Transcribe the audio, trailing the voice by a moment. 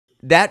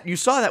that you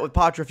saw that with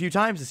Poitras a few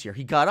times this year.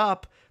 He got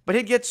up, but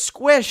he'd get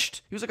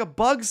squished. He was like a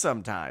bug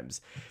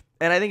sometimes.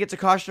 And I think it's a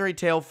cautionary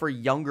tale for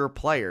younger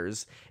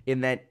players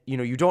in that,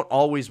 you don't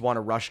always want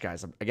to rush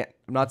guys. Again,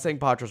 I'm not saying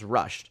Poitras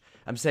rushed.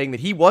 I'm saying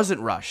that he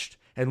wasn't rushed.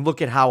 And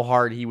look at how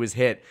hard he was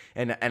hit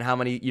and how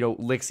many,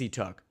 licks he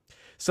took.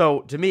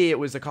 So to me, it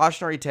was a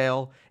cautionary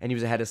tale, and he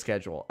was ahead of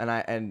schedule.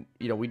 And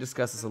we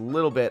discussed this a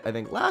little bit, I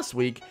think, last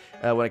week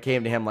when it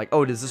came to him, like,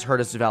 oh, does this hurt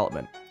his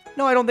development?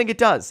 No, I don't think it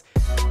does.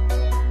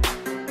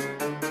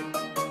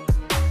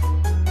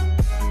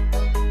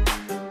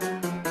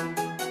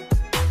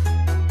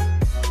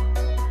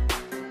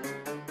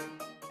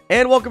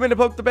 And welcome into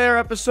Poke the Bear,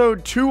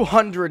 episode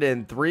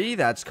 203.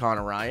 That's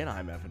Conor Ryan.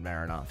 I'm Evan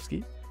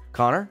Marinofsky.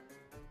 Connor,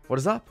 what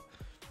is up?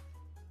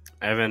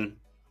 Evan,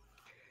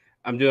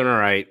 I'm doing all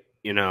right.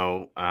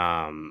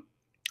 A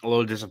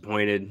little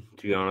disappointed,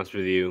 to be honest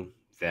with you,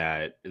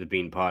 that the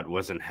Bean Pot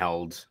wasn't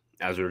held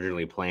as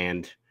originally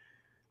planned.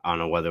 I don't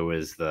know whether it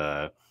was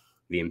the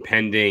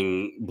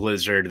impending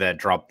blizzard that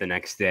dropped the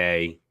next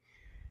day.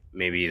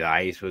 Maybe the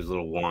ice was a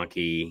little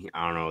wonky.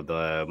 I don't know.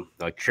 The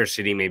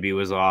electricity maybe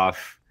was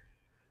off.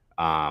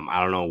 I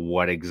don't know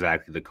what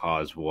exactly the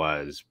cause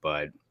was,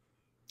 but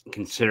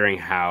considering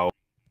how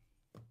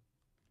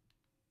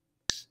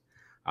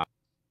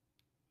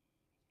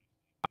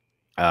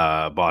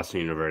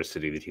Boston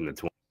University, the team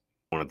that's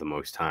won it the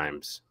most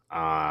times,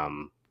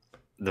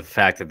 the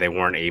fact that they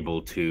weren't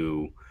able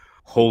to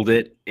hold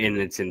it in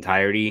its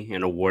entirety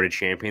and award a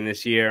champion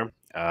this year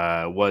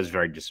was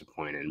very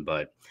disappointing.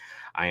 But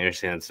I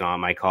understand it's not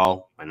my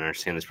call. I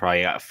understand there's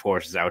probably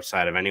forces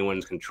outside of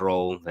anyone's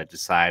control that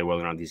decide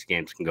whether or not these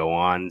games can go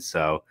on.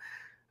 So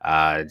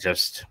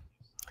just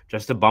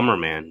a bummer,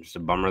 man. Just a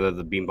bummer that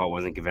the Beanball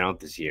wasn't given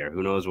out this year.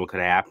 Who knows what could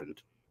have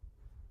happened?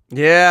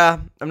 Yeah,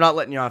 I'm not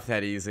letting you off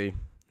that easy.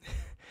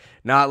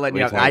 Not letting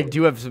you off. I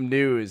do have some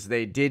news.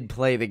 They did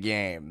play the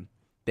game.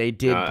 They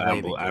did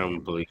play the game. I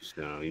don't believe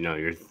so.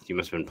 You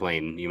must have been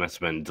playing. You must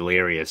have been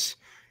delirious,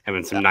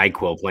 having some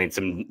NyQuil, playing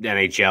some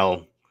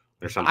NHL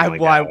or something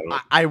like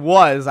that. I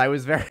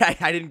was very.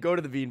 I didn't go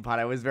to the Bean Pot.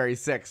 I was very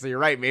sick. So you're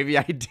right. Maybe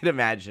I did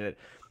imagine it.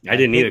 I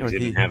didn't either because I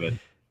didn't have it.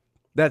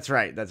 That's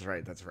right.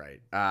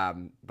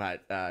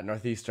 But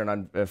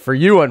Northeastern, for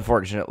you,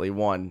 unfortunately,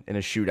 won in a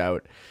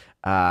shootout.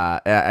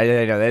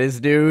 I know that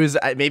is news.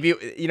 Maybe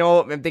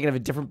I'm thinking of a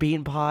different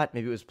Bean Pot.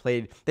 Maybe it was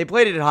played. They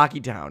played it at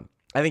Hockeytown.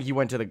 I think you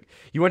went to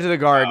the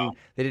Garden. Oh.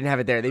 They didn't have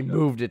it there. They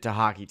moved it to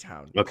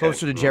Hockeytown,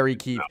 closer to Jerry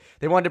Keefe. No.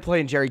 They wanted to play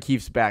in Jerry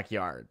Keefe's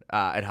backyard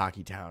at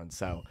Hockeytown.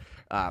 So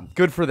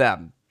good for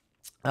them.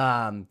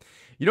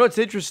 What's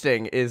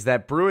interesting is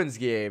that Bruins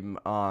game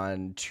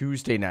on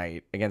Tuesday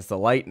night against the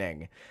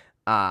Lightning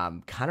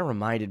kind of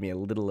reminded me a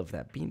little of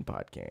that Bean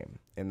Pot game,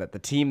 in that the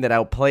team that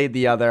outplayed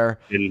the other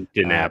didn't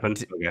happen.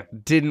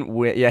 Didn't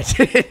win. Yeah,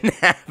 didn't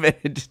happen.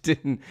 It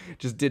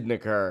just didn't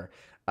occur.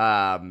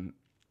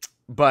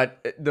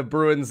 But the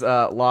Bruins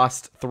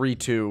lost 3-2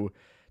 to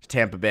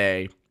Tampa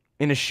Bay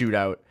in a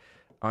shootout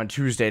on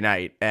Tuesday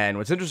night. And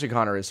what's interesting,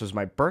 Connor, is it was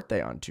my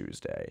birthday on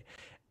Tuesday.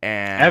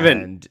 And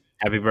Evan,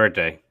 happy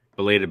birthday,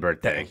 belated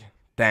birthday.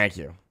 Thank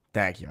you.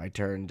 I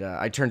turned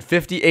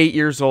 58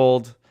 years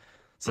old.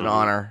 It's an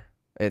honor.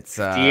 It's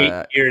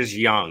 58 years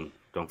young.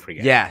 Don't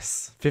forget.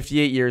 Yes,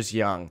 58 years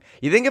young.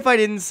 You think if I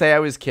didn't say I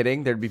was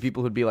kidding, there'd be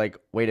people who'd be like,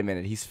 "Wait a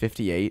minute, he's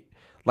 58."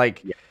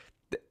 Like, yeah.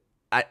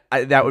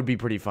 I that would be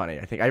pretty funny.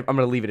 I think I'm going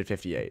to leave it at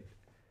 58.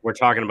 We're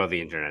talking about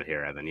the internet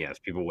here, Evan. Yes,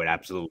 people would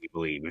absolutely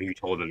believe if you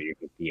told them you're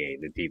 58.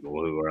 The people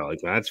who are like,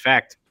 "Well, that's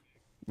fact."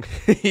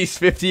 He's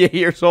 58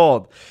 years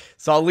old,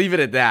 so I'll leave it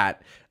at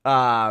that.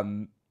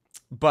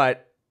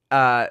 But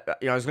I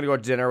was going to go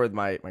to dinner with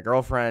my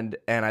girlfriend,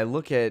 and I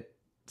look at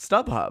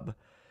StubHub.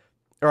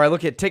 Or I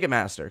look at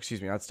Ticketmaster,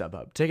 excuse me, not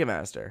StubHub,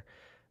 Ticketmaster,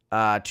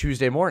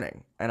 Tuesday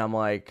morning. And I'm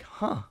like,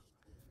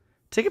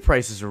 ticket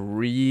prices are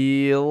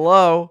real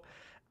low.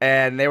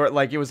 And they were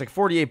like, it was like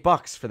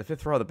 $48 for the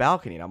fifth row of the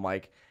balcony. And I'm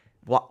like,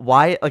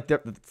 why? Like,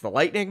 it's the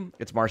Lightning.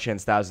 It's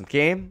Marchand's 1,000th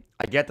game.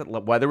 I get that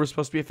weather was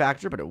supposed to be a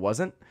factor, but it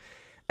wasn't.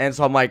 And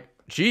so I'm like,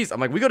 geez,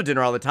 we go to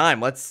dinner all the time.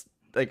 Let's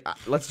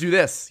do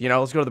this.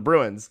 Let's go to the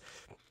Bruins.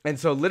 And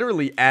so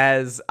literally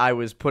as I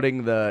was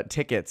putting the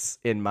tickets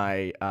in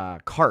my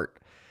cart,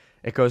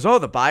 it goes, oh,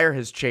 the buyer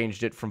has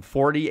changed it from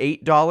 $48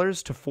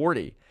 to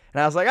 $40.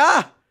 And I was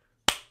like,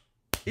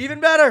 even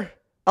better.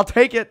 I'll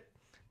take it.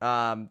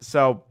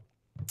 So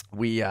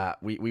we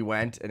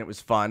went, and it was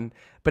fun.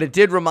 But it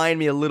did remind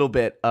me a little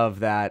bit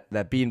of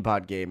that Bean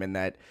Pot game, and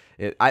that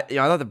I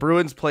thought the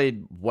Bruins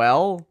played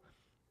well.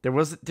 There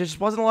just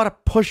wasn't a lot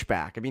of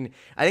pushback.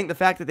 I think the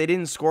fact that they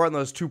didn't score on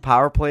those two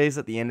power plays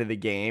at the end of the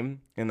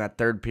game in that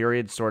third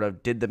period sort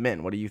of did them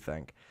in. What do you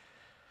think?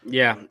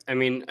 Yeah, I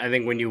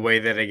think when you weigh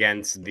that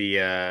against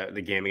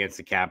the game against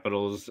the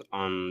Capitals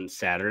on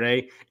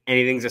Saturday,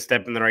 anything's a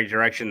step in the right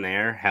direction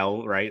there.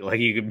 Hell, right?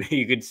 Like you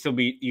could still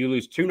you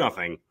lose 2-0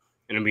 and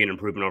it'd be an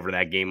improvement over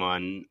that game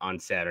on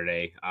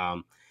Saturday.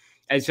 As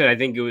I said, I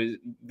think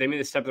they made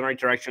a step in the right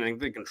direction. I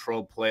think they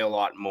controlled play a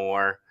lot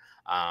more.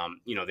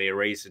 They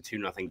erased a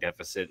 2-0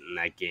 deficit in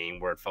that game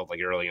where it felt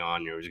like early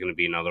on there was going to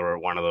be another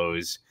one of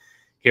those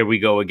here we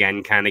go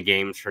again kind of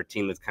games for a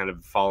team that's kind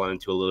of fallen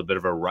into a little bit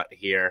of a rut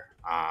here.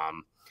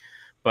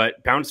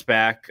 But bounce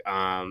back.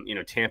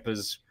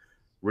 Tampa's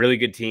really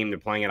good team. They're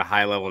playing at a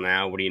high level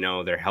now. What do you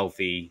know? They're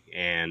healthy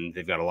and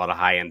they've got a lot of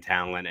high-end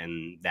talent,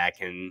 and that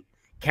can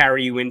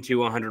carry you into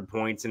 100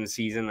 points in the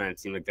season. And it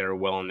seems like they're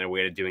well on their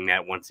way to doing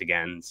that once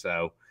again.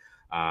 So,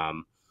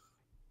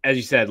 as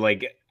you said,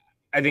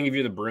 I think if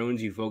you're the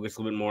Bruins, you focus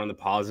a little bit more on the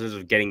positives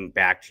of getting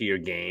back to your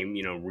game,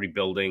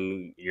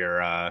 rebuilding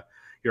your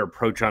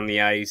approach on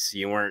the ice.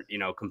 You weren't,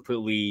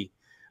 completely,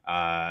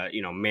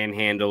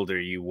 manhandled, or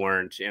you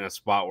weren't in a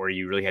spot where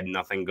you really had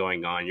nothing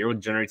going on. You were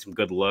able to generate some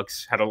good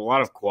looks, had a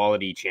lot of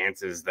quality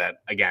chances that,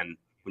 again,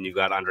 when you've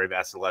got Andrei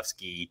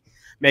Vasilevsky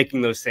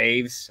making those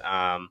saves,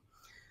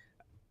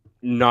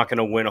 not going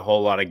to win a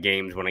whole lot of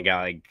games when a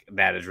guy like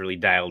that is really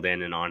dialed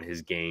in and on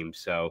his game.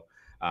 So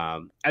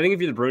I think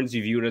if you're the Bruins,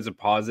 you view it as a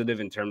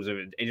positive in terms of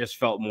it just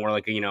felt more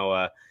like,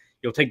 you'll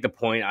take the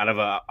point out of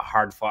a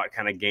hard-fought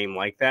kind of game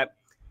like that.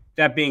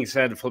 That being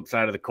said, the flip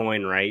side of the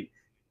coin, right?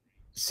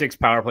 6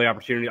 power play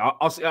opportunity.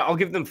 I'll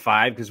give them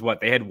 5 because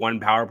they had 1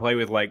 power play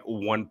with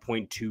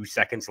 1.2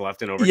 seconds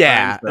left in overtime.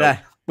 Yeah, so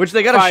which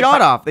they got a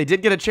shot off. They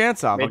did get a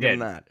chance off. I'll give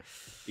them that.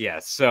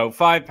 Yes, so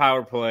 5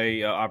 power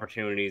play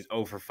opportunities,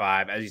 0 for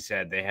 5. As you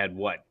said, they had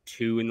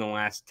 2 in the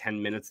last 10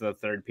 minutes of the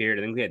third period.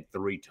 I think they had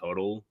 3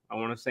 total, I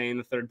want to say, in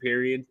the third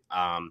period.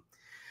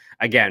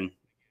 Again,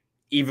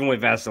 even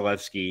with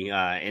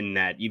Vasilevsky in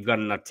that, you've got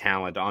enough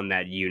talent on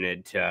that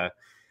unit to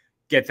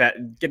get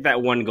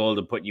that 1 goal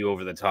to put you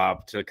over the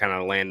top to kind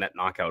of land that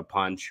knockout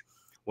punch.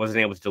 Wasn't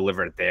able to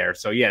deliver it there.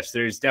 So, yes,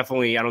 there's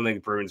definitely – I don't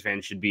think Bruins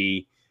fans should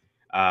be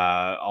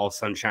all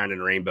sunshine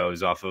and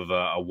rainbows off of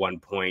a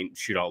 1-point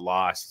shootout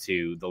loss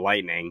to the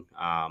Lightning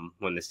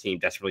when this team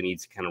desperately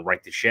needs to kind of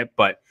right the ship.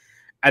 But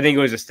I think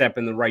it was a step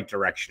in the right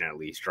direction at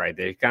least, right?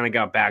 They kind of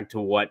got back to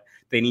what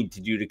they need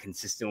to do to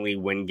consistently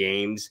win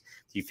games.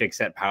 If you fix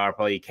that power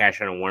play, you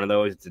cash out on one of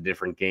those, it's a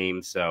different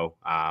game. So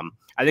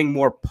I think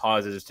more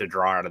positives to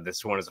draw out of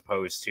this one as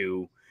opposed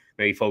to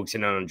maybe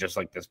focusing on just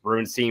this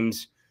Bruins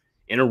team's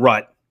in a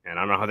rut, and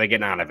I don't know how they're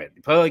getting out of it.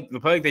 They play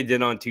like they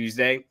did on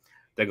Tuesday.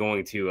 They're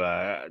going to,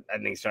 I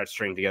think, start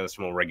stringing together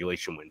some more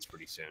regulation wins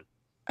pretty soon.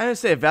 I would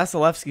say if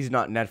Vasilevsky's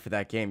not net for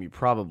that game, you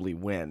probably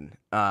win.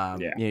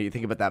 You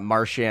think about that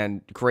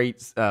Marchand,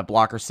 great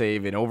blocker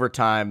save in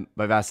overtime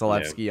by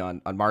Vasilevsky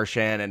on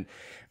Marchand.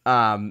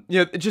 And,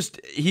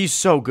 he's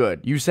so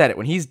good. You said it.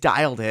 When he's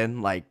dialed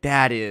in,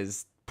 that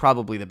is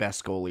probably the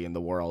best goalie in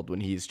the world when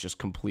he's just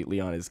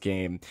completely on his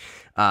game.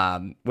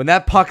 When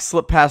that puck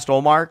slipped past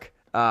Olmark,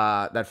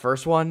 that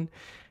first one,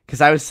 because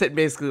I was sitting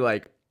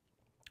basically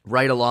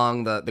right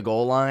along the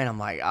goal line, I'm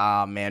like,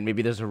 man,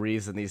 maybe there's a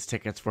reason these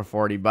tickets were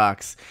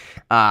 $40.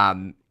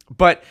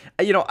 But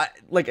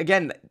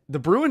again, the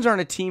Bruins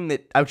aren't a team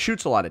that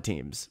outshoots a lot of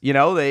teams.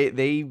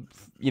 They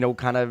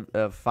kind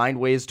of find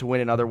ways to win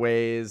in other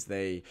ways.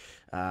 They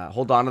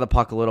hold on to the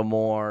puck a little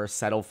more,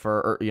 settle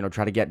for, or,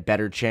 try to get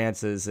better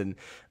chances. And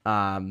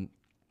on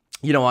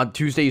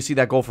Tuesday, you see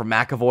that goal from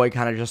McAvoy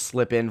kind of just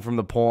slip in from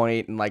the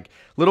point and a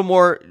little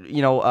more,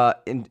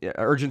 in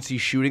urgency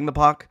shooting the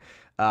puck.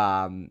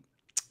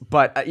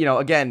 But,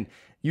 again,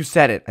 you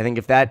said it. I think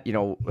if that,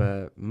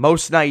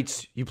 most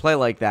nights you play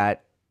like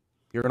that,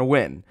 you're going to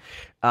win.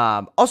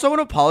 Also, I want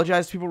to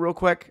apologize to people real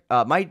quick.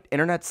 My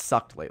internet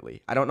sucked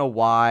lately. I don't know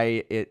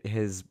why it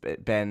has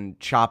been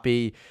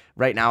choppy.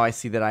 Right now, I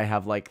see that I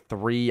have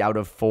 3 out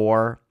of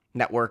 4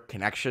 network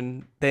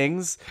connection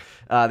things.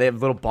 They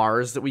have little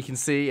bars that we can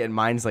see, and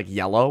mine's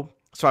yellow.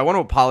 So I want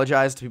to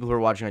apologize to people who are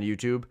watching on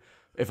YouTube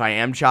if I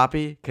am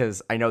choppy,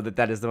 because I know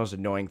that is the most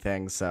annoying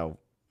thing. So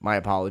my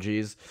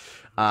apologies.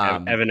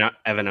 Evan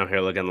out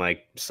here looking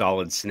like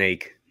Solid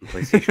Snake in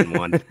PlayStation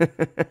 1.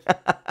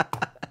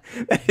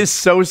 That is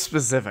so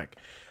specific.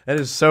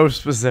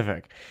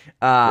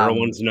 Real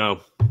ones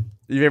know.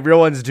 Real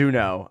ones do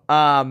know.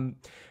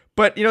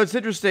 But, it's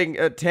interesting.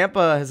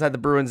 Tampa has had the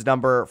Bruins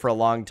number for a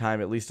long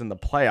time, at least in the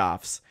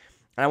playoffs.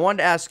 And I wanted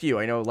to ask you,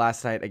 I know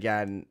last night,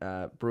 again,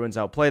 Bruins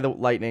outplay the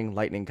Lightning.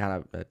 Lightning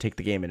kind of take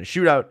the game in a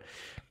shootout.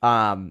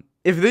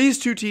 If these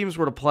two teams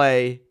were to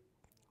play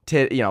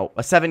a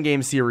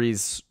 7-game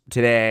series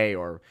today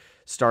or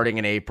starting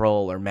in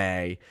April or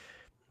May,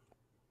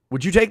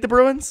 would you take the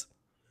Bruins?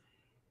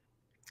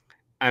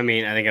 I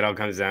mean, I think it all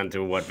comes down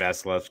to what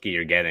Vasilevsky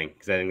you're getting,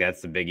 because I think that's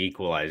the big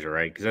equalizer,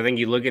 right? Because I think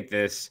you look at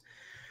this,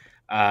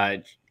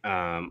 I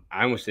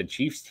almost said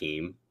Chiefs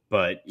team,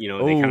 but they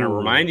kind of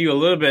remind you a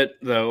little bit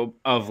though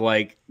of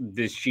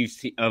this Chiefs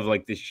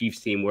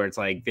team where it's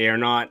they're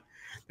not.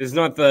 This is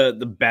not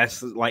the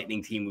best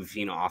Lightning team we've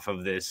seen off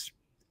of this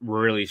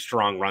really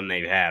strong run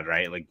they've had,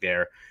 right?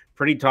 They're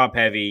pretty top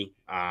heavy.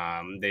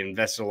 They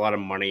invested a lot of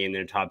money in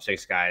their top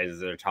 6 guys,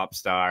 their top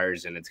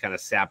stars, and it's kind of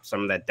sapped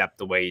some of that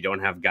depth away. You don't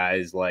have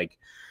guys like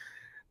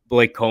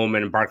Blake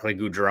Coleman and Barclay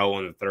Goudreau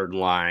on the third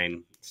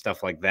line,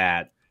 stuff like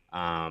that.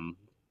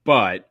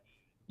 But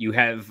you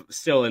have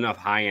still enough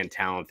high-end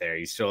talent there.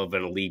 You still have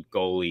an elite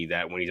goalie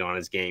that when he's on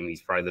his game,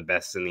 he's probably the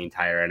best in the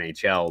entire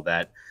NHL.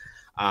 That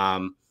I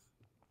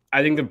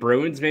think the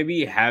Bruins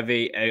maybe have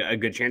a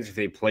good chance if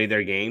they play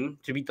their game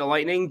to beat the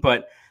Lightning,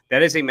 but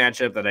that is a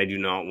matchup that I do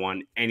not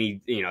want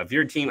any, if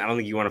you're a team, I don't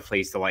think you want to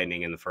face the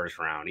Lightning in the first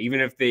round,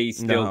 even if they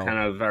still kind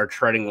of are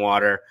treading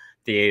water.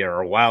 They are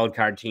a wild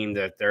card team,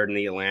 they're third in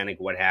the Atlantic,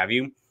 what have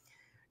you.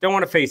 Don't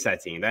want to face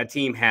that team. That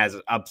team has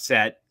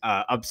upset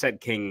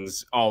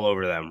kings all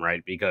over them,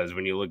 right? Because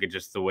when you look at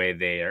just the way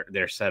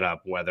they're set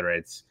up, whether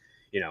it's,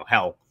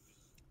 hell,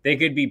 they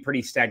could be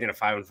pretty stagnant at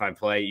 5-on-5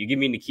 play. You give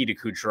me Nikita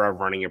Kucherov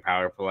running your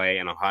power play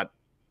and a hot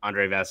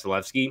Andrei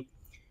Vasilevsky,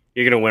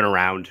 you're going to win a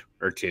round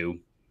or 2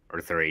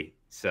 or 3.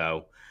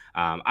 So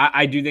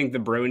I do think the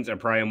Bruins are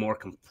probably a more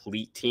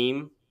complete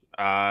team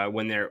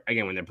when they're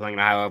playing at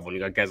a high level. When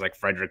you got guys like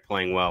Frederick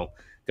playing well,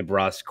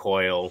 DeBrusque,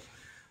 Coyle,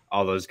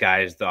 all those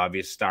guys, the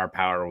obvious star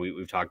power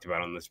we've talked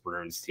about on this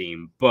Bruins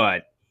team.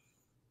 But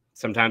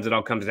sometimes it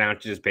all comes down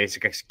to just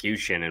basic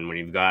execution. And when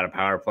you've got a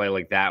power play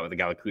like that with a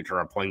guy like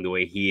Kucherov playing the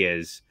way he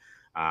is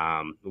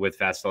with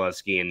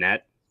Vasilevsky and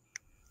net,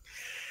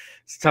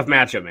 it's a tough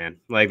matchup, man.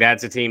 Like,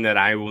 that's a team that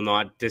I will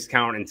not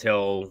discount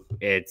until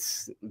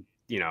it's,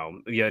 the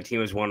other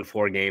team has won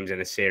 4 games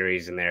in a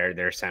series and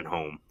they're sent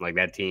home. Like,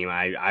 that team,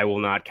 I will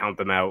not count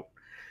them out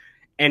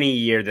any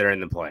year they're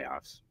in the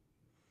playoffs.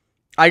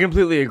 I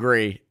completely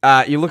agree.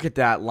 You look at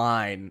that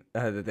line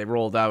that they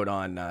rolled out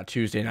on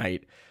Tuesday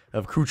night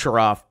of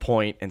Kucherov,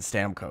 Point, and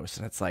Stamkos,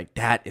 and it's like,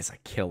 that is a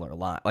killer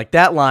line. Like,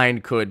 that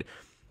line could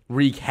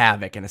wreak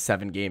havoc in a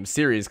 7-game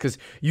series because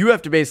you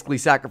have to basically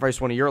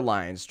sacrifice one of your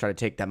lines to try to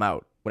take them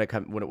out when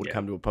it would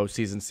come to a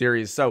postseason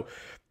series. So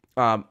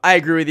I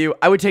agree with you.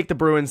 I would take the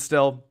Bruins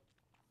still.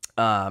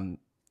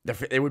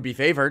 They would be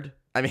favored.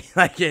 I mean,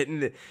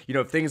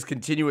 if things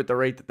continue at the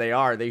rate that they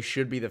are, they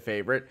should be the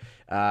favorite,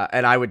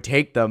 and I would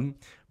take them.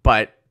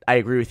 But I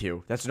agree with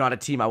you. That's not a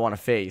team I want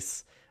to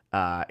face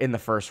in the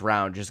first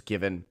round, just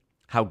given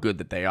how good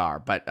that they are.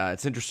 But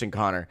it's interesting,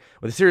 Connor.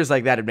 With a series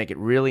like that, it'd make it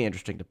really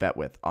interesting to bet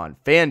with on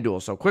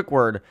FanDuel. So quick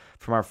word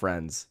from our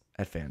friends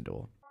at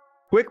FanDuel.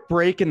 Quick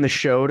break in the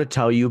show to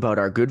tell you about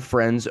our good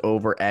friends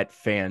over at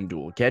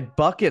FanDuel. Get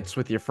buckets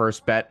with your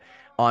first bet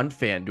on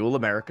FanDuel,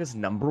 America's #1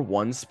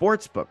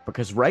 sportsbook,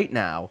 because right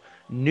now,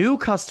 new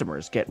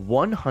customers get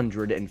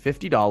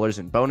 $150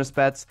 in bonus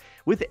bets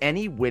with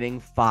any winning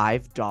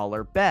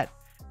 $5 bet.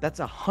 That's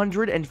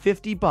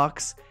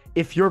 $150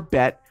 if your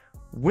bet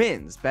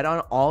wins. Bet on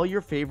all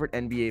your favorite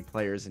NBA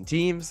players and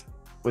teams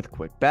with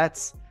quick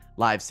bets,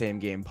 live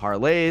same-game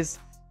parlays,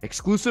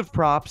 exclusive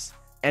props,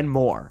 and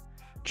more.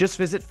 Just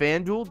visit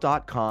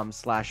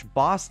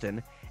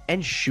FanDuel.com/Boston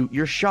and shoot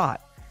your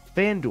shot.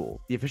 FanDuel,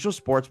 the official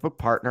sportsbook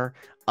partner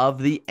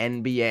of the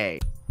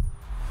NBA.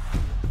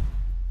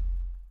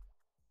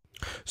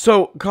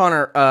 So,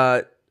 Connor,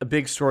 a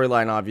big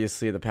storyline,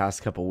 obviously, the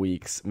past couple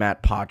weeks.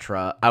 Matt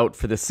Poitras out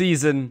for the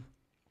season,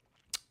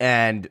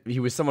 and he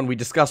was someone we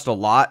discussed a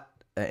lot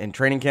in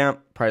training camp,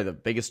 probably the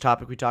biggest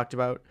topic we talked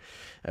about.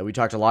 We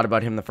talked a lot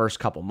about him the first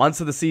couple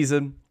months of the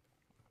season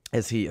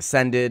as he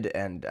ascended,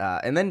 and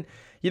then,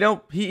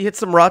 he hit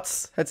some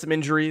ruts, had some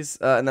injuries,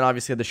 and then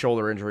obviously had the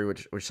shoulder injury,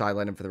 which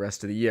sidelined him for the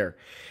rest of the year.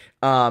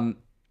 19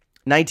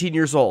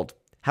 years old.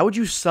 How would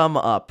you sum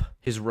up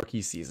his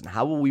rookie season?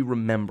 How will we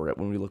remember it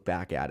when we look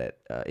back at it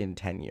in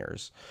 10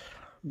 years?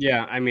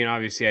 Yeah, I mean,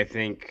 obviously, I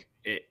think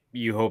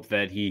you hope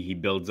that he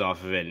builds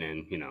off of it,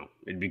 and,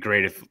 it'd be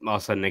great if all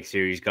of a sudden next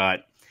year he's got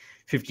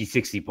 50,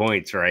 60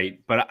 points, right?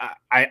 But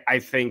I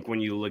think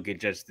when you look at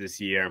just this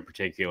year in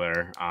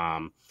particular,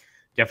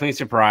 definitely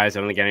surprised. I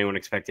don't think anyone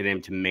expected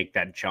him to make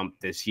that jump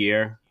this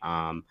year.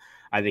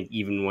 I think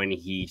even when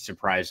he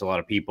surprised a lot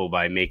of people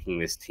by making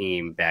this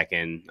team back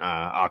in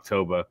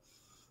October,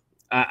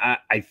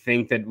 I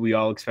think that we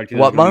all expected.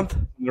 What month?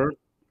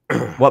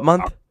 What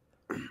month?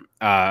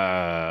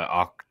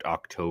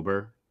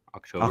 October.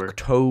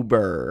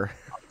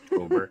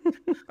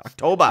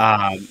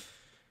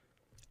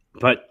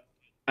 But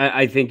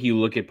I think you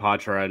look at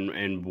Poitras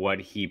and what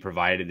he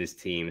provided this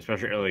team,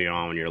 especially early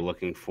on when you're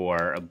looking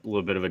for a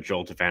little bit of a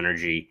jolt of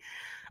energy.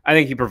 I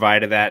think he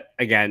provided that.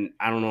 Again,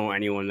 I don't know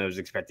anyone that was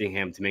expecting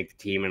him to make the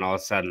team, and all of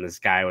a sudden this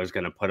guy was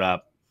going to put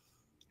up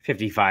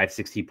 55,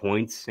 60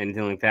 points,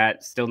 anything like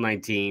that. Still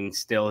 19,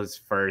 still his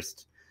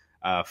first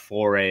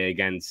foray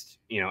against,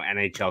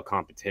 NHL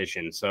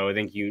competition. So I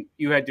think you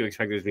had to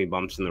expect there's going to be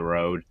bumps in the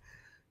road.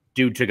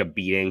 Dude took a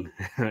beating,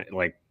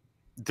 like,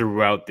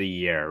 throughout the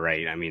year,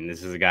 right? I mean,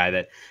 this is a guy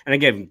that, and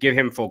again, give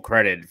him full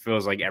credit. It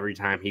feels like every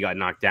time he got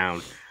knocked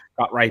down,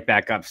 got right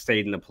back up,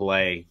 stayed in the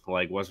play,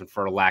 like wasn't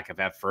for a lack of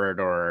effort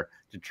or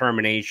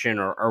determination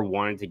or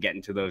wanting to get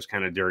into those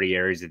kind of dirty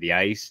areas of the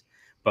ice.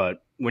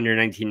 But when you're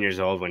 19 years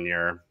old, when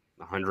you're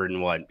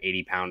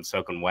 80 pounds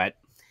soaking wet,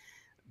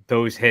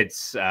 those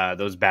hits,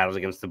 those battles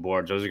against the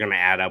boards, those are going to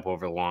add up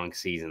over the long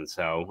season.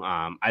 So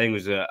I think it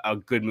was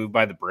a good move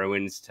by the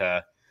Bruins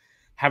to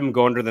have him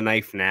go under the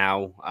knife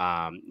now,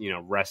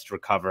 rest,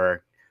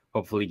 recover,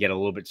 hopefully get a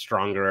little bit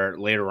stronger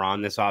later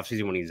on this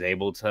offseason when he's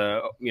able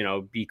to,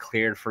 be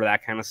cleared for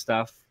that kind of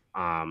stuff,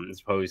 as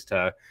opposed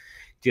to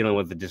dealing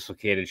with a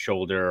dislocated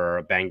shoulder or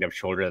a banged up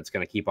shoulder that's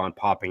going to keep on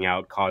popping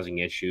out, causing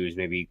issues,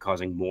 maybe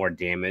causing more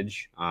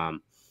damage. I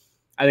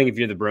think if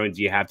you're the Bruins,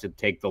 you have to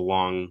take the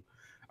long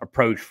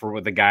approach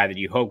with a guy that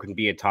you hope can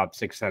be a top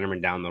 6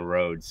 centerman down the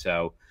road.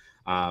 So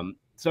I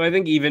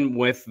think even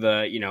with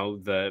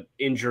the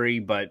injury,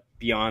 but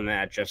beyond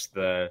that, just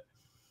the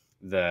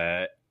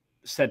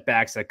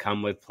setbacks that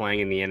come with playing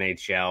in the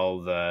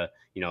NHL, the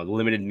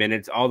limited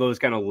minutes, all those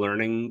kind of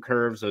learning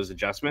curves, those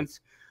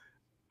adjustments.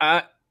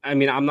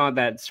 I'm not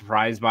that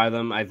surprised by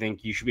them. I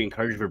think you should be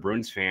encouraged for a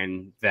Bruins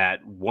fan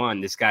that,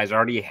 one, this guy's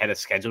already ahead of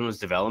schedule in his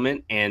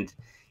development, and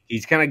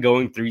he's kind of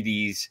going through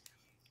these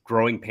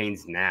growing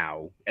pains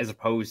now as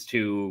opposed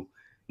to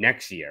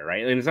next year,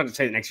 right? And it's not to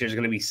say that next year is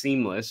going to be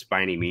seamless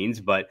by any means,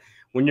 but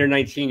when you're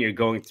 19, you're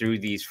going through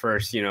these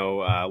first,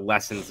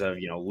 lessons of,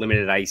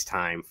 limited ice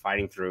time,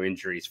 fighting through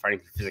injuries, fighting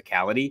through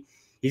physicality.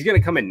 He's going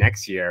to come in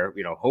next year,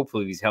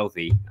 hopefully he's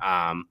healthy,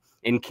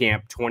 in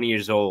camp, 20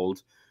 years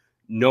old,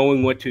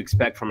 knowing what to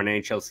expect from an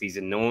NHL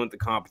season, knowing what the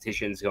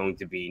competition is going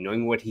to be,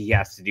 knowing what he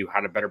has to do, how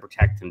to better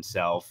protect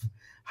himself,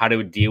 how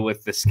to deal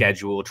with the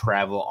schedule,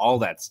 travel, all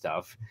that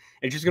stuff.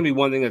 It's just going to be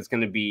one thing that's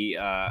going to be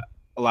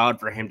allowed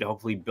for him to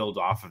hopefully build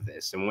off of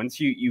this. And once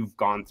you've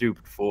gone through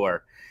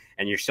before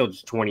and you're still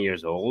just 20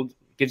 years old,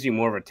 it gives you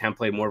more of a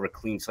template, more of a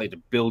clean slate to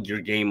build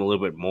your game a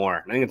little bit more.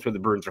 And I think that's what the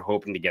Bruins are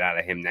hoping to get out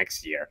of him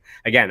next year.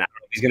 Again, I don't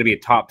know if he's going to be a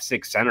top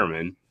 6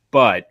 centerman,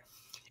 but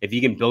if he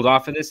can build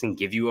off of this and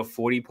give you a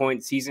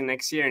 40-point season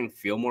next year and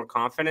feel more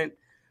confident,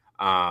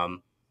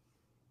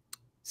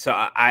 so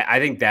I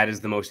think that is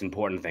the most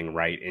important thing,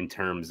 right, in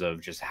terms of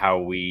just how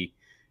we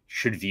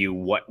should view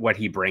what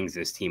he brings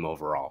this team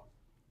overall.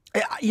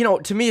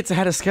 To me, it's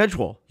ahead of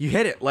schedule. You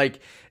hit it.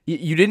 Like,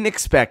 you didn't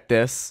expect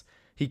this.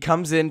 He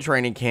comes in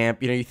training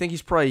camp. You think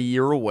he's probably a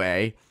year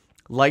away,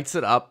 lights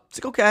it up. It's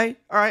like, okay,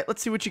 all right,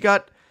 let's see what you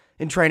got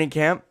in training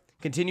camp.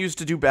 Continues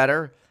to do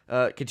better.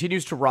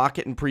 Continues to rock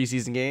it in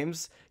preseason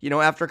games.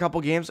 After a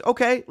couple games,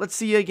 okay, let's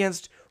see you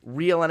against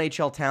real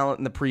NHL talent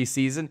in the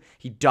preseason.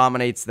 He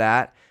dominates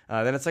that.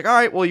 Then it's like, all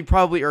right, well, you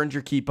probably earned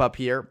your keep up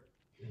here.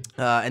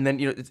 And then,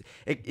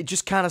 it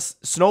just kind of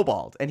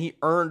snowballed, and he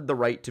earned the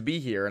right to be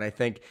here. And I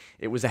think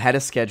it was ahead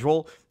of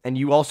schedule. And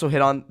you also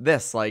hit on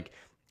this, like,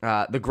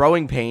 the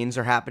growing pains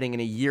are happening in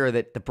a year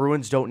that the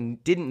Bruins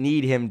didn't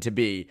need him to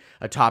be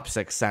a top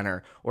 6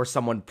 center or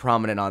someone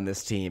prominent on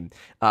this team.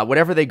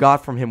 Whatever they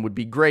got from him would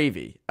be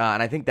gravy.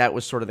 And I think that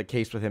was sort of the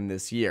case with him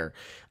this year.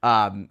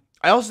 I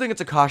also think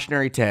it's a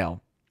cautionary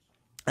tale.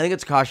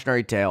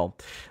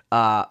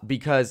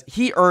 Because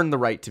he earned the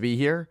right to be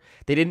here.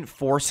 They didn't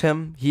force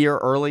him here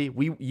early.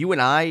 You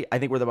and I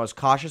think, were the most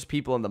cautious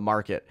people in the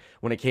market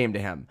when it came to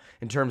him,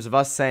 in terms of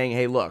us saying,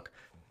 hey, look,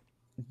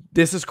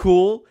 this is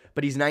cool,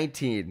 but he's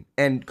 19,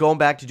 and going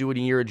back to doing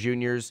a year of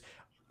juniors,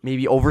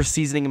 maybe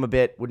over-seasoning him a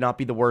bit would not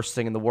be the worst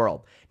thing in the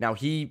world. Now,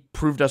 he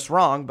proved us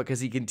wrong because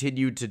he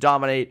continued to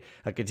dominate,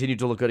 continued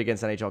to look good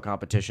against NHL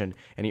competition,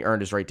 and he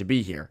earned his right to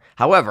be here.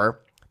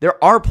 However,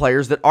 there are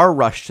players that are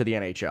rushed to the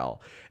NHL.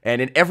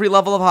 And in every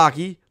level of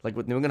hockey, like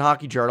with New England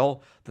Hockey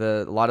Journal,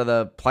 a lot of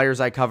the players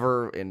I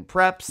cover in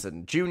preps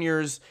and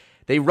juniors,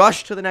 they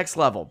rush to the next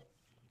level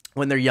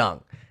when they're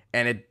young.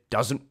 And it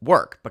doesn't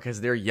work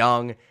because they're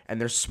young and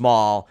they're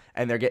small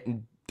and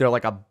they're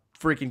like a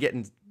freaking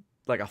getting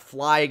like a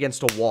fly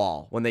against a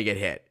wall when they get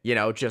hit,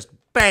 just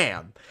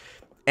bam.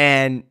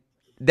 And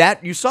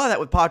that, you saw that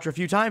with Poitras a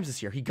few times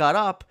this year. He got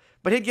up,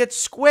 but he'd get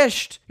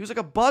squished. He was like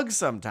a bug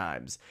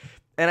sometimes.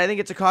 And I think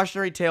it's a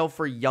cautionary tale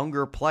for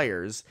younger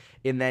players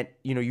in that,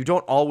 you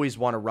don't always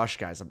want to rush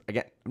guys.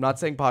 Again, I'm not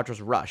saying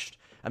Poitras rushed.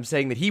 I'm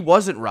saying that he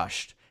wasn't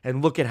rushed.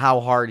 And look at how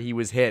hard he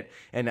was hit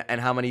and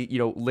how many,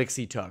 licks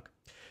he took.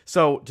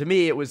 So to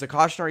me, it was a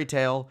cautionary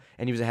tale,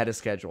 and he was ahead of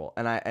schedule.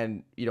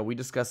 And we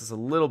discussed this a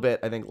little bit,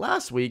 I think,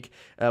 last week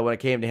when it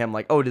came to him,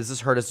 like, oh, does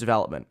this hurt his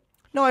development?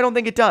 No, I don't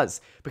think it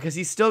does, because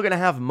he's still going to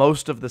have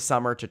most of the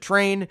summer to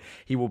train.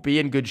 He will be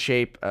in good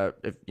shape,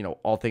 if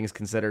all things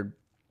considered,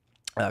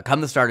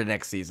 come the start of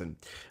next season.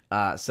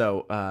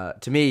 So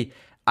to me,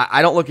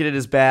 I don't look at it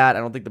as bad. I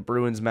don't think the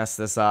Bruins messed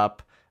this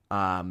up.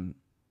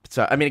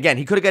 So I mean, again,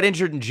 he could have got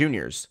injured in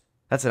juniors.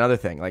 That's another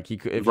thing. Like, he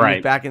could, if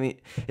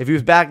he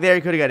was back there,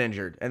 he could have got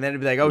injured, and then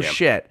it'd be like, oh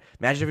shit.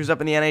 Imagine if he was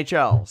up in the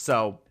NHL.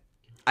 So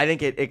I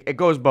think it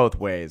goes both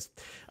ways.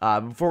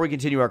 Before we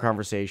continue our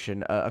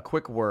conversation, a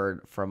quick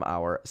word from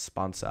our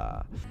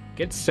sponsor.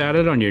 Get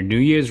started on your New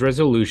Year's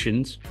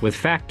resolutions with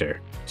Factor,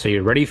 so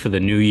you're ready for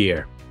the new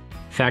year.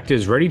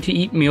 Factor's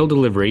ready-to-eat meal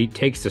delivery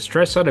takes the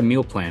stress out of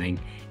meal planning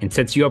and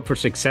sets you up for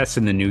success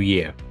in the new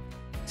year.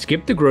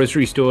 Skip the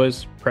grocery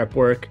stores, prep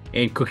work,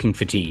 and cooking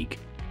fatigue.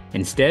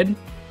 Instead,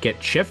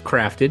 get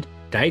chef-crafted,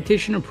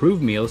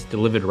 dietitian-approved meals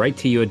delivered right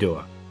to your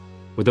door.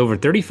 With over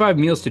 35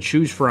 meals to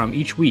choose from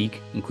each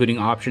week, including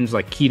options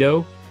like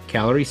keto,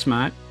 calorie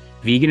smart,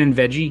 vegan and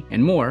veggie,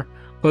 and more,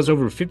 plus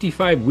over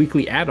 55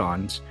 weekly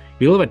add-ons,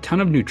 you'll have a ton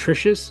of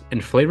nutritious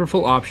and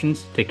flavorful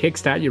options to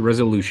kickstart your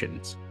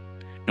resolutions.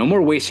 No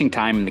more wasting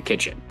time in the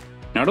kitchen.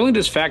 Not only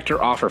does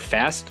Factor offer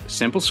fast,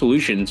 simple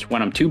solutions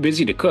when I'm too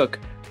busy to cook,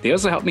 they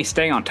also help me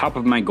stay on top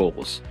of my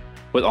goals.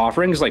 With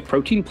offerings like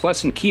Protein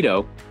Plus and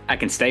Keto, I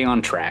can stay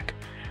on track.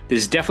 This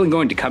is definitely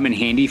going to come in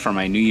handy for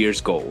my New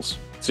Year's goals.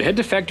 So head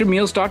to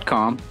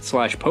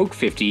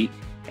factormeals.com/poke50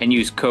 and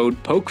use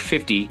code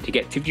POKE50 to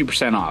get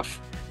 50% off.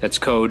 That's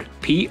code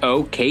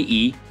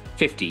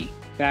POKE50.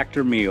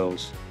 Factor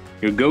Meals,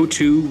 your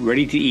go-to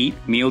ready-to-eat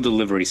meal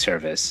delivery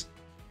service.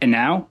 And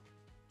now,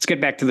 let's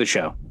get back to the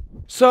show.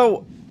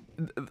 So,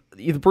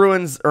 the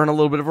Bruins are in a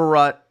little bit of a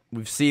rut.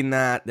 We've seen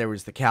that. There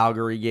was the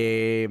Calgary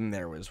game.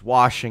 There was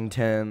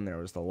Washington. There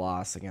was the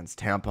loss against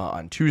Tampa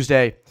on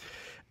Tuesday.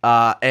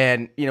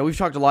 And, we've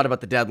talked a lot about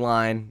the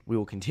deadline. We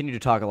will continue to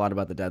talk a lot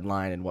about the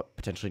deadline and what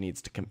potentially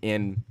needs to come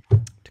in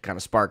to kind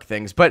of spark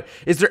things. But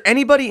is there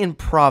anybody in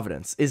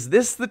Providence? Is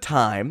this the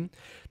time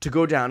to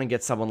go down and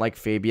get someone like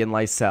Fabian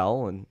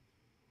Lysell and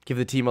give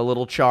the team a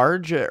little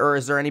charge? Or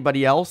is there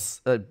anybody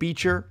else?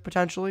 Beecher,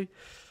 potentially?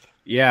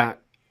 Yeah.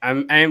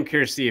 I am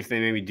curious to see if they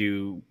maybe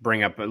do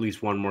bring up at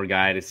least one more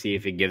guy to see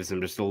if it gives them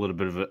just a little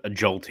bit of a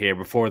jolt here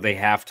before they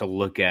have to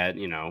look at,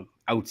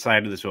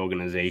 outside of this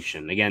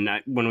organization. Again,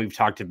 when we've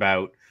talked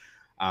about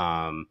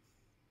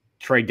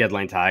trade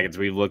deadline targets,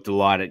 we've looked a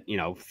lot at,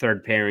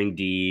 third pairing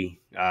D,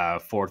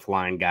 fourth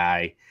line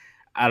guy.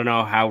 I don't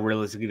know how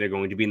realistically they're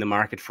going to be in the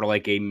market for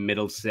like a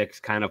middle six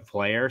kind of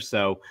player.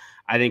 So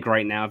I think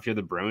right now, if you're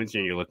the Bruins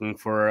and you're looking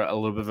for a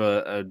little bit of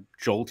a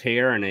jolt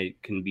here, and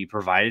it can be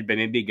provided by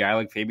maybe a guy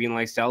like Fabian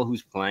Lysell,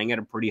 who's playing at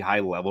a pretty high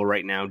level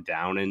right now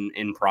down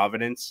in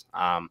Providence.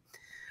 I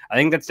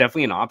think that's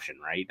definitely an option,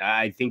 right?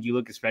 I think you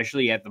look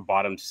especially at the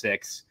bottom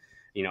six.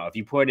 If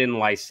you put in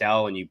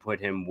Lysell and you put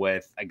him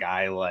with a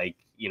guy like,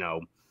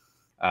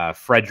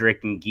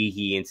 Frederick and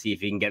Geehy and see if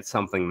he can get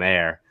something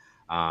there.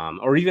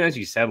 Or even, as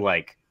you said,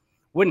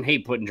 wouldn't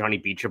hate putting Johnny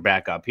Beecher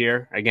back up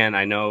here. Again,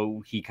 I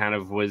know he kind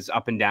of was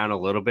up and down a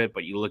little bit,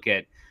 but you look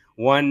at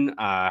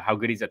how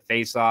good he's at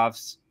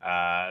faceoffs,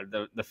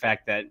 the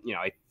fact that,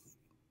 I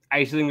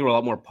actually think there were a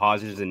lot more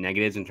positives than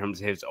negatives in terms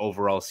of his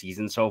overall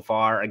season so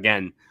far.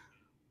 Again,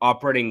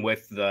 operating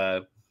with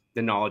the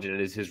knowledge that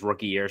it is his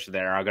rookie year, so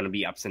there are going to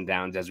be ups and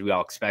downs as we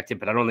all expected,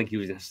 but I don't think he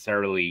was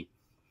necessarily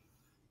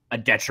a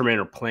detriment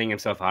or playing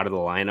himself out of the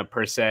lineup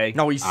per se.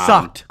 No, he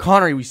sucked.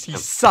 Connor, he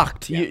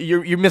sucked. Yeah.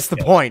 You missed the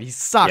point. He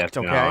sucked,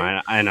 okay?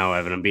 No, I know,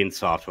 Evan. I'm being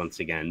soft once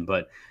again.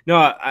 But no,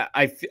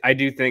 I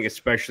do think,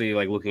 especially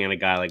looking at a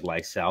guy like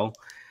Lysell,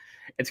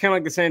 it's kind of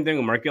like the same thing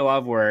with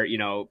Merkulov where,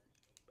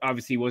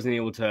 obviously he wasn't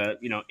able to,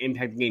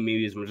 impact the game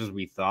maybe as much as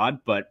we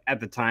thought. But at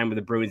the time where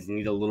the Bruins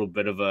need a little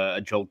bit of a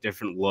jolt,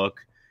 different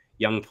look,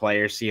 young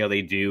players, see how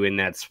they do in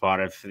that spot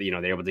if,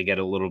 they're able to get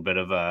a little bit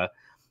of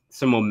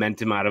some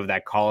momentum out of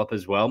that call-up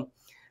as well.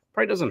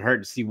 Probably doesn't hurt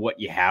to see what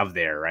you have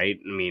there, right?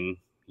 I mean,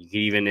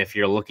 even if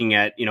you're looking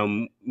at,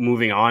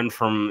 moving on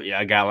from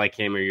a guy like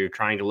him, or you're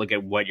trying to look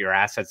at what your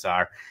assets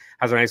are,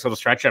 has a nice little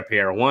stretch up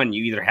here. One,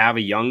 you either have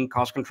a young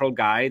cost-control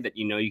guy that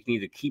you can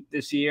either keep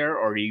this year,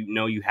 or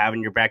you have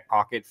in your back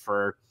pocket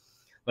for,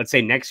 let's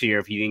say, next year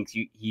if he thinks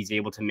he's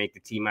able to make the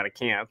team out of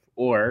camp.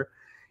 Or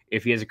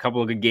if he has a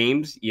couple of good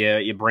games,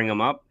 you bring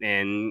him up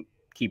and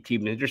keep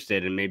teams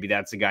interested, and maybe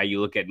that's a guy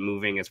you look at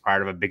moving as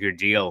part of a bigger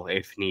deal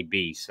if need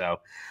be. So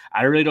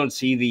I really don't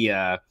see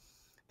the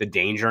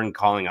danger in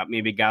calling up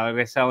maybe a guy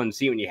like Lysell and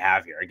see what you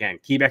have here. Again,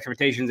 keep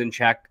expectations in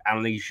check. I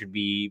don't think you should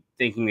be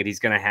thinking that he's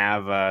going to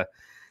have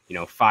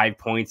 5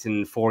 points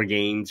in 4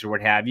 games or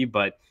what have you,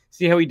 but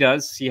see how he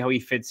does, see how he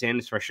fits in,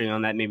 especially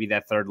on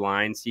that third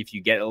line. See if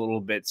you get a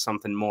little bit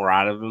something more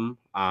out of him,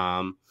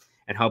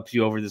 and helps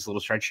you over this little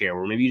stretch here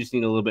where maybe you just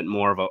need a little bit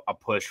more of a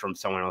push from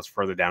someone else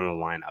further down in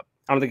the lineup.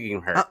 I don't think it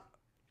can hurt.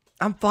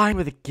 I'm fine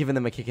with giving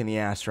them a kick in the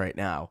ass right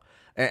now.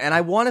 And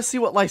I want to see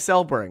what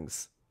Lysell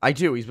brings. I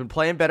do. He's been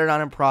playing better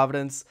down in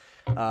Providence.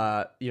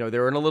 They're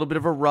in a little bit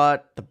of a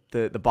rut.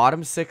 The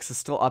bottom six is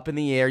still up in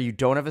the air. You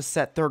don't have a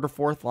set third or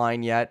fourth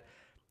line yet.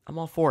 I'm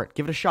all for it.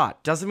 Give it a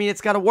shot. Doesn't mean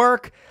it's got to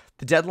work.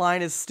 The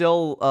deadline is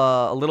still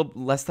a little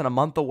less than a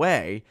month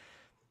away.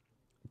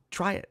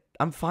 Try it.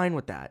 I'm fine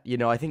with that.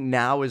 I think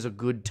now is a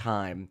good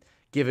time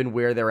given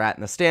where they're at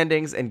in the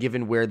standings and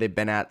given where they've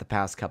been at the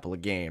past couple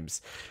of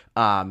games.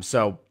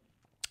 So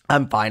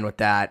I'm fine with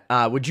that.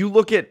 Would you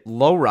look at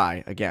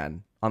Lowry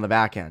again on the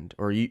back end,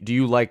 or do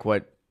you like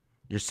what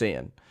you're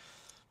seeing?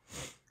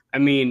 I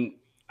mean,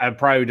 I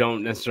probably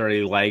don't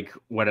necessarily like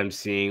what I'm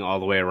seeing all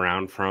the way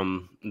around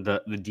from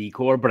the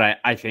decor, but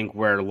I think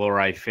where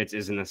Lowry fits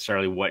isn't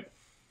necessarily what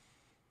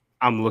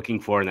I'm looking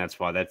for in that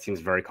spot. That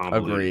seems very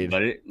convoluted. Agreed.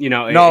 But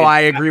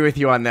I agree with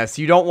you on this.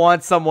 You don't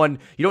want someone.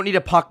 You don't need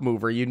a puck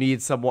mover. You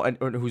need someone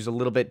who's a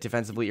little bit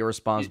defensively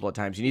irresponsible at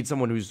times. You need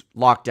someone who's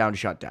locked down,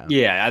 shut down.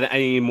 Yeah, I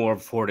need more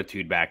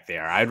fortitude back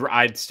there.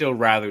 I'd still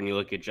rather, when you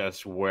look at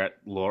just what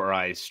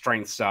Lowry's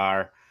strengths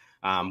are,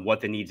 what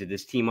the needs of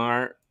this team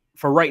are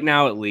for right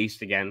now, at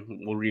least.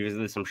 Again, we'll revisit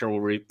this. I'm sure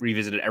we'll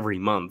revisit it every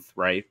month,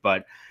 right?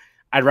 But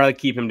I'd rather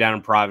keep him down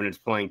in Providence,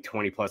 playing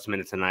 20-plus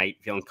minutes a night,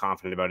 feeling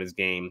confident about his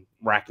game,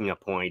 racking up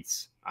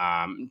points.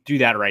 Do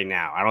that right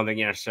now. I don't think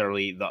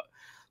necessarily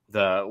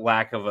the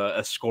lack of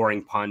a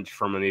scoring punch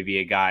from maybe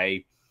a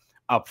guy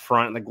up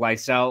front like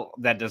Lysell,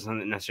 that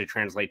doesn't necessarily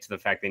translate to the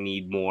fact they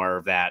need more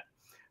of that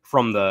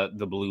from the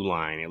blue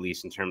line, at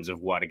least in terms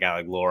of what a guy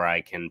like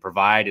Lohrei can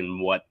provide and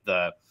what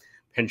the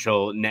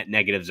potential net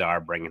negatives are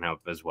bringing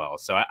up as well.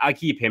 So I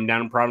keep him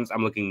down in Providence.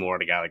 I'm looking more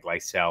at a guy like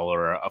Lysell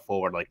or a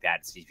forward like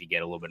that to see if you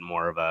get a little bit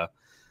more of a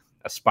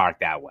spark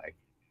that way.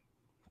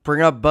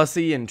 Bring up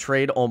Bussy and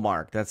trade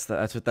Olmark. That's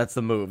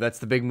the move. That's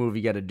the big move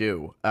you got to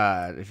do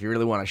if you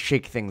really want to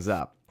shake things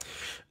up.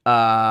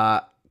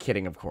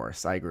 Kidding, of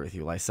course. I agree with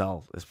you.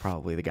 Lysell is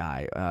probably the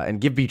guy.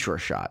 And give Beecher a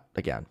shot.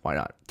 Again, why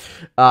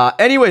not?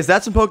 Anyways,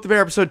 that's in Poke the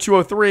Bear, episode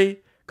 203.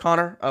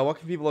 Connor, what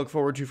can people look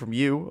forward to from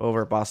you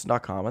over at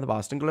Boston.com and the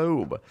Boston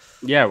Globe?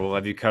 Yeah, we'll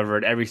have you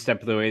covered every step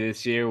of the way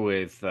this year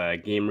with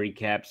game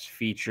recaps,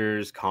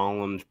 features,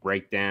 columns,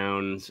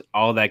 breakdowns,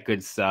 all that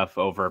good stuff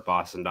over at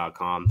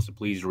Boston.com. So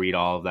please read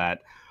all of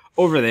that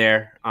over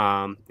there.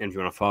 And if you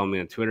want to follow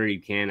me on Twitter,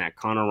 you can at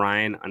Conor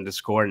Ryan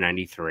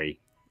 _93.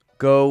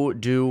 Go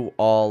do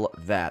all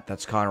that.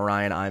 That's Conor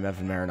Ryan. I'm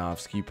Evan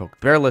Marinofsky. Poke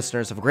the Bear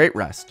listeners, have a great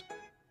rest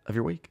of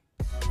your week.